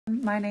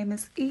My name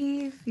is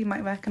Eve. You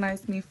might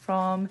recognise me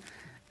from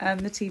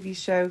the TV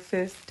show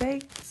First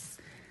Dates.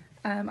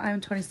 I'm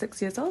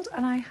 26 years old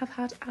and I have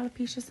had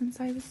alopecia since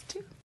I was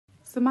 2.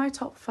 So my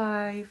top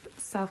 5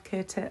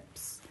 self-care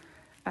tips,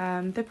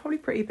 they're probably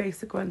pretty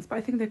basic ones, but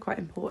I think they're quite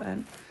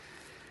important.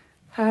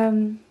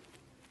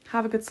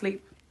 Have a good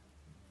sleep.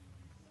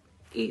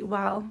 Eat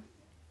well.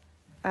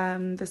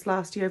 This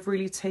last year I've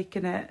really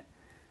taken it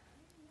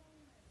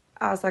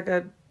as like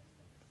a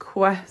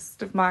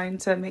quest of mine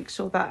to make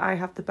sure that I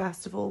have the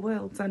best of all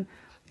worlds, and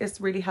it's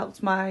really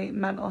helped my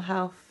mental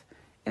health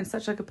in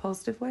such like a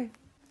positive way.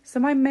 So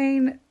my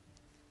main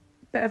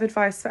bit of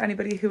advice for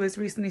anybody who is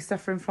recently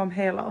suffering from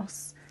hair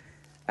loss,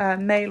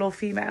 male or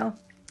female,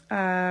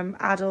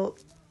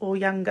 adult or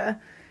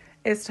younger,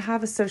 is to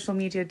have a social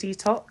media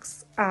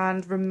detox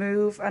and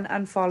remove and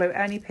unfollow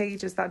any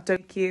pages that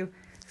don't make you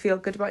feel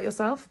good about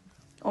yourself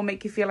or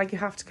make you feel like you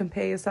have to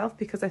compare yourself,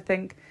 because I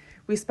think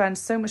we spend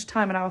so much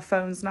time on our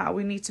phones now.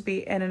 We need to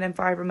be in an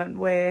environment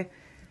where,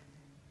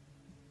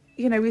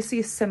 you know, we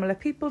see similar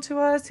people to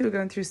us who are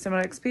going through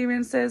similar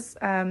experiences.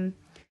 And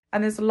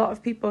there's a lot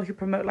of people who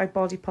promote like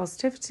body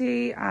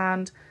positivity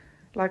and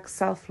like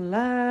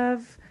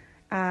self-love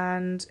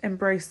and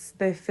embrace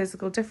their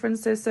physical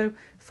differences. So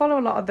follow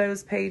a lot of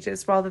those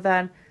pages rather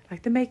than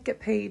like the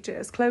makeup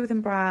pages, clothing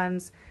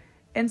brands,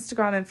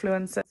 Instagram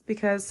influencers,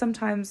 because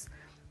sometimes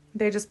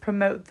they just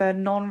promote the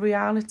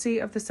non-reality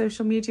of the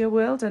social media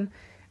world, and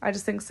I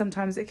just think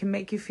sometimes it can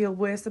make you feel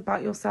worse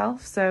about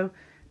yourself. So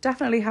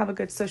definitely have a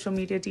good social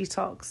media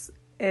detox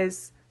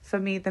is for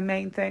me the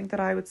main thing that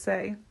I would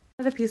say.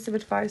 Another piece of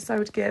advice I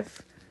would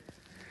give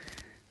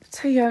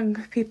to young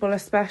people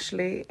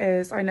especially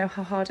is, I know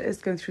how hard it is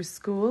going through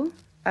school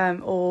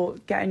or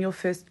getting your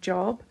first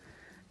job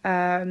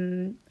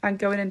and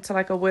going into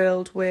like a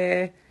world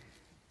which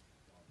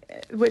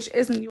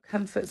isn't your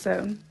comfort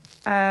zone.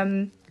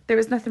 There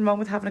is nothing wrong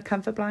with having a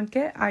comfort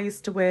blanket. I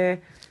used to wear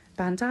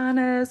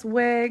bandanas,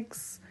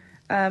 wigs,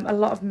 a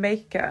lot of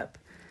makeup.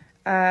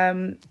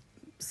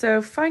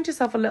 So find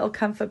yourself a little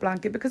comfort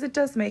blanket because it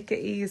does make it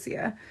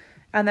easier.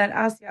 And then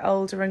as you get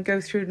older and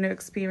go through new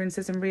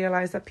experiences and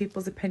realise that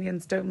people's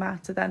opinions don't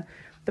matter, then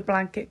the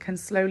blanket can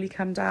slowly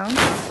come down.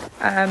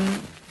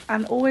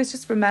 And always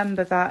just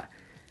remember that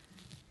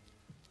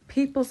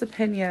people's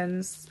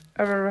opinions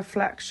are a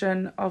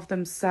reflection of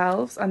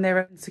themselves and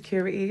their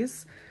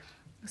insecurities.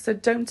 So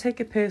don't take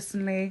it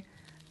personally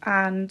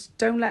and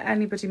don't let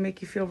anybody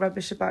make you feel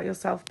rubbish about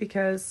yourself,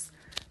 because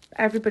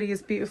everybody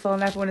is beautiful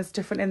and everyone is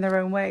different in their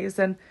own ways,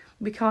 and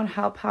we can't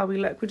help how we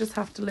look. We just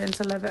have to learn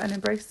to love it and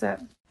embrace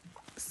it.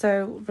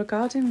 So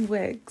regarding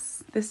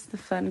wigs, this is the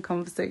fun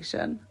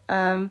conversation.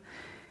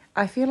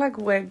 I feel like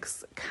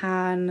wigs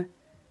can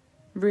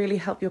really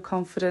help your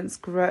confidence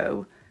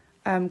grow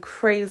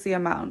crazy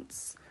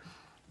amounts.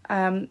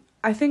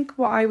 I think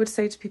what I would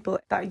say to people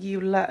that you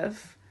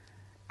love,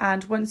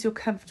 and once you're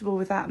comfortable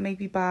with that,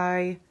 maybe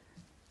buy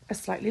a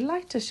slightly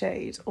lighter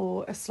shade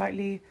or a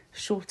slightly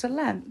shorter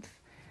length,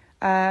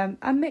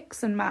 a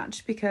mix and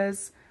match,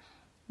 because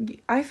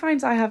I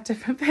find I have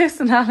different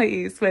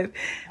personalities with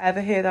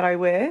the hair that I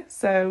wear.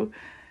 So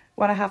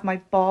when I have my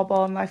bob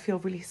on, I feel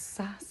really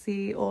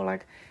sassy, or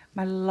like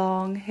my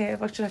long hair,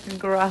 which I can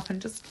grow up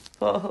and just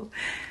pull.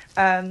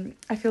 I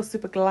feel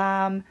super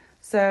glam.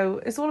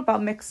 So it's all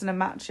about mixing and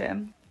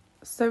matching.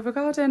 So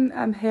regarding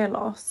hair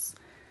loss,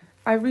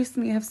 I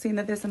recently have seen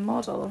that there's a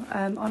model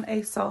on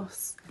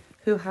ASOS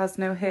who has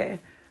no hair.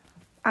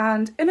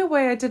 And in a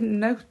way I didn't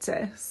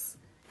notice.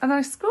 And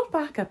I scrolled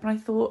back up and I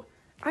thought,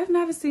 I've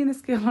never seen this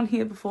girl on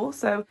here before.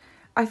 So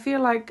I feel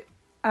like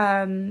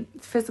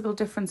physical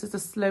differences are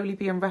slowly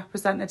being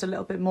represented a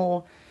little bit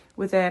more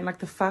within like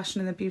the fashion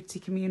and the beauty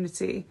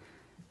community.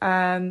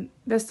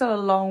 There's still a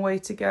long way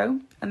to go,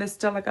 and there's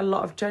still like a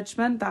lot of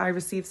judgment that I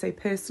receive, say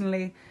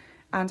personally,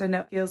 and I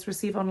know girls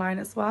receive online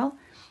as well.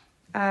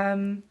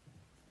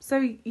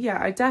 So yeah,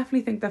 I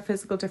definitely think that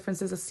physical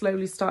differences are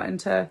slowly starting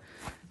to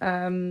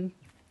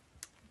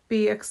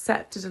be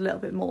accepted a little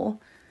bit more.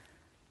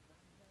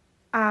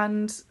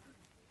 And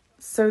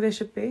so they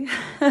should be.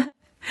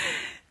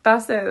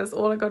 That's it. That's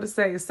all I got to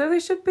say. So they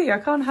should be. I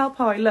can't help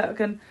how I look,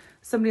 and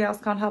somebody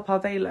else can't help how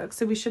they look.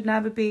 So we should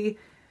never be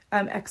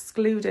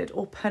excluded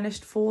or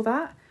punished for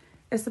that.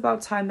 It's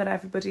about time that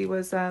everybody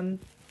was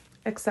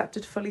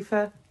accepted fully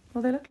for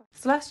what they look like.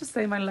 So let's just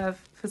say my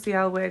love for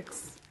Zeeelle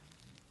wigs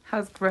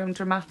has grown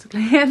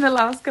dramatically in the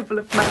last couple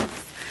of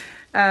months,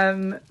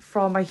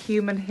 from my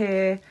human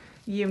hair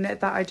unit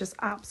that I just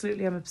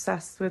absolutely am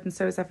obsessed with, and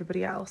so is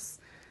everybody else,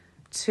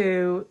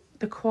 to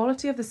the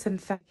quality of the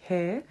synthetic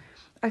hair.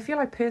 I feel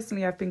like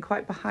personally I've been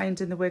quite behind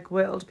in the wig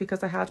world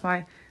because I had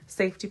my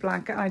safety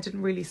blanket and I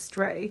didn't really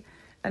stray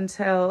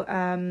until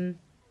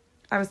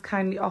I was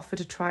kindly offered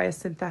to try a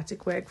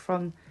synthetic wig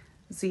from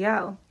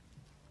Zeeelle.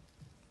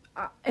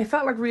 It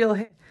felt like real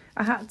hair.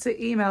 I had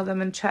to email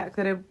them and check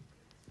that it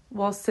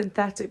was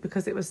synthetic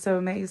because it was so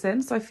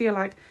amazing. So I feel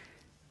like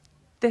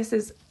this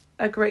is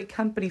a great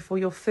company for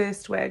your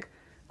first wig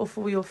or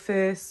for your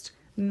first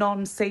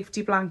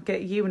non-safety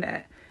blanket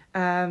unit,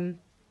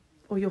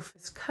 or your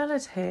first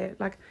coloured hair,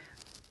 like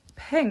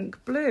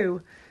pink,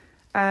 blue.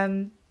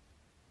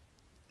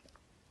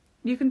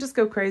 You can just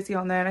go crazy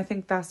on there, and I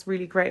think that's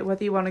really great.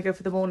 Whether you want to go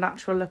for the more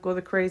natural look or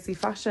the crazy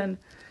fashion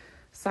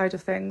side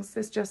of things,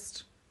 it's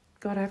just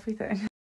got everything.